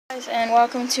Guys, and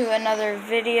welcome to another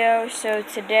video. So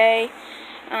today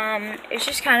it's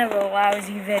just kind of a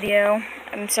lousy video.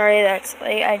 I'm sorry that's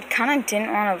late. I kind of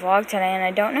didn't want to vlog today, and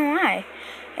I don't know why.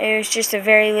 It was just a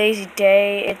very lazy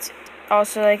day. It's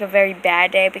also like a very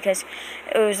bad day because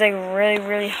it was like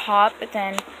really hot, but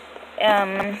then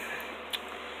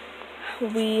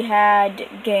we had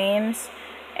games,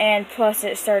 and plus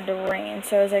it started to rain,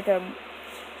 so it was like a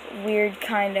weird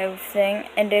kind of thing.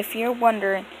 And if you're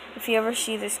wondering, if you ever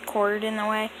see this cord in the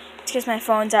way, it's because my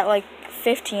phone's at like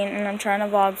 15 and I'm trying to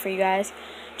vlog for you guys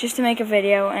just to make a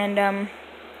video. And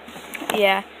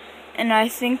yeah, and I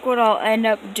think what I'll end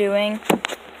up doing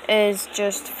is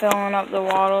just filling up the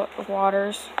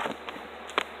waters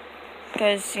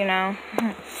because, you know,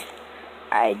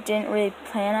 I didn't really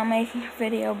plan on making a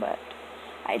video, but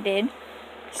I did.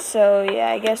 So yeah,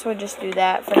 I guess we'll just do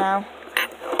that for now.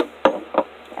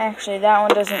 Actually, that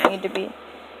one doesn't need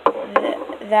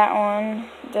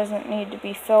to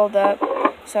be filled up,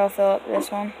 so I'll fill up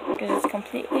this one because it's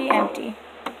completely empty.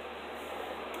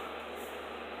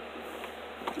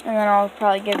 And then I'll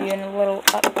probably give you a little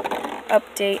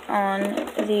update on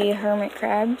the hermit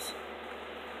crabs.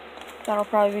 That'll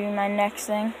probably be my next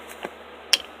thing.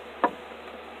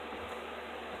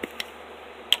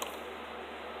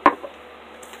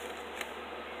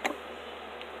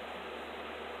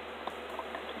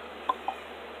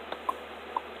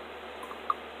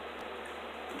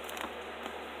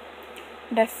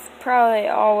 I probably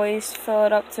always fill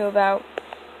it up to about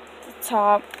the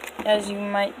top, as you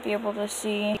might be able to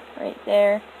see right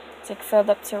there. It's like filled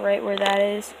up to right where that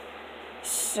is.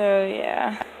 So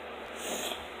yeah.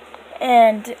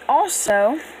 And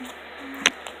also,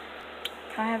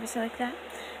 can I have it like that?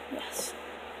 Yes.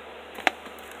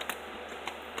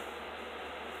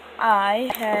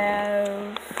 I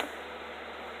have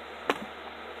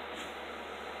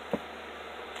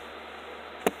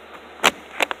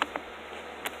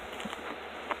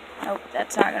nope,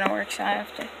 that's not gonna work, so I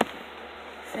have to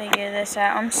figure this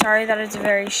out. I'm sorry that it's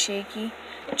very shaky.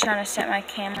 I'm trying to set my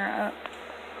camera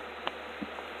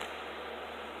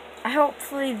up.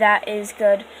 Hopefully that is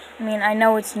good. I mean, I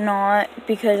know it's not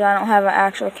because I don't have an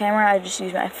actual camera. I just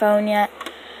use my phone yet,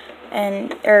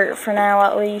 or for now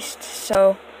at least.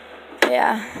 So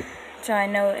yeah, so I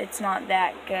know it's not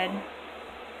that good.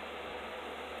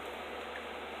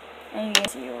 And you can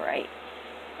see right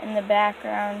in the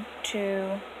background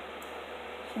too.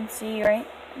 You can see right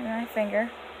in my finger,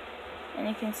 and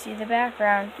you can see the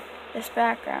background, this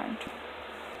background.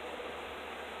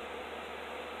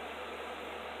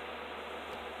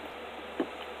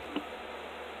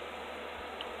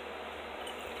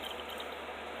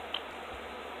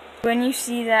 When you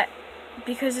see that,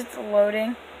 because it's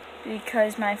loading,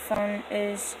 because my phone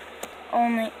is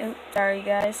only, oops, sorry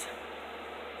guys.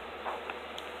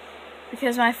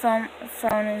 Because my phone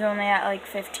is only at like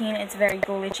 15, it's very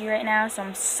glitchy right now, so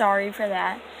I'm sorry for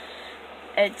that.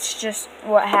 It's just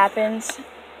what happens.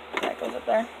 That goes up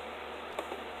there.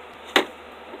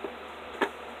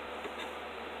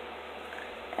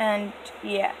 And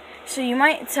yeah, so you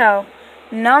might tell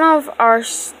none of our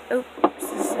this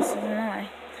is in the way.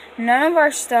 None of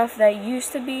our stuff that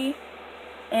used to be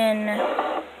in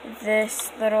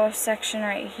this little section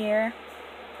right here,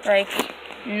 like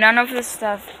none of the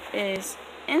stuff is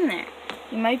in there.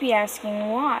 You might be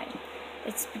asking why.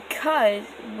 It's because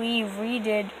I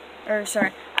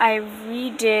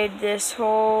redid this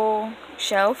whole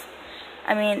shelf.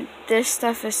 I mean, this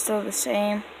stuff is still the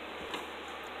same.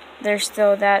 There's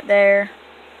still that there,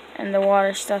 and the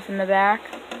water stuff in the back.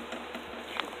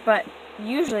 But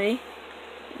usually,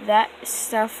 that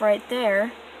stuff right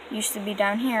there used to be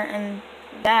down here, and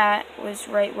that was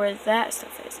right where that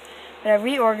stuff is. But I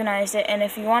reorganized it, and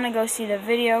if you want to go see the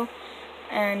video,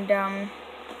 and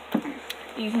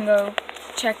you can go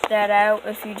check that out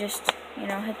if you just, you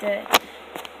know, hit the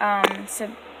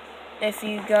if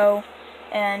you go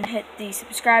and hit the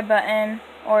subscribe button,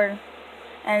 and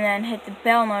then hit the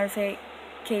bell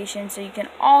notification, so you can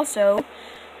also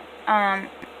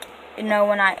know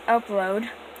when I upload.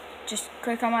 Just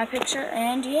click on my picture,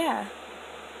 and yeah.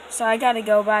 So I gotta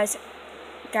go, guys.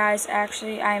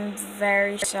 Actually, I'm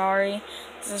very sorry.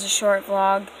 This is a short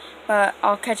vlog, but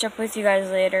I'll catch up with you guys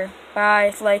later.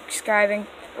 Bye. Like,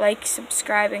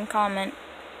 subscribe, and comment.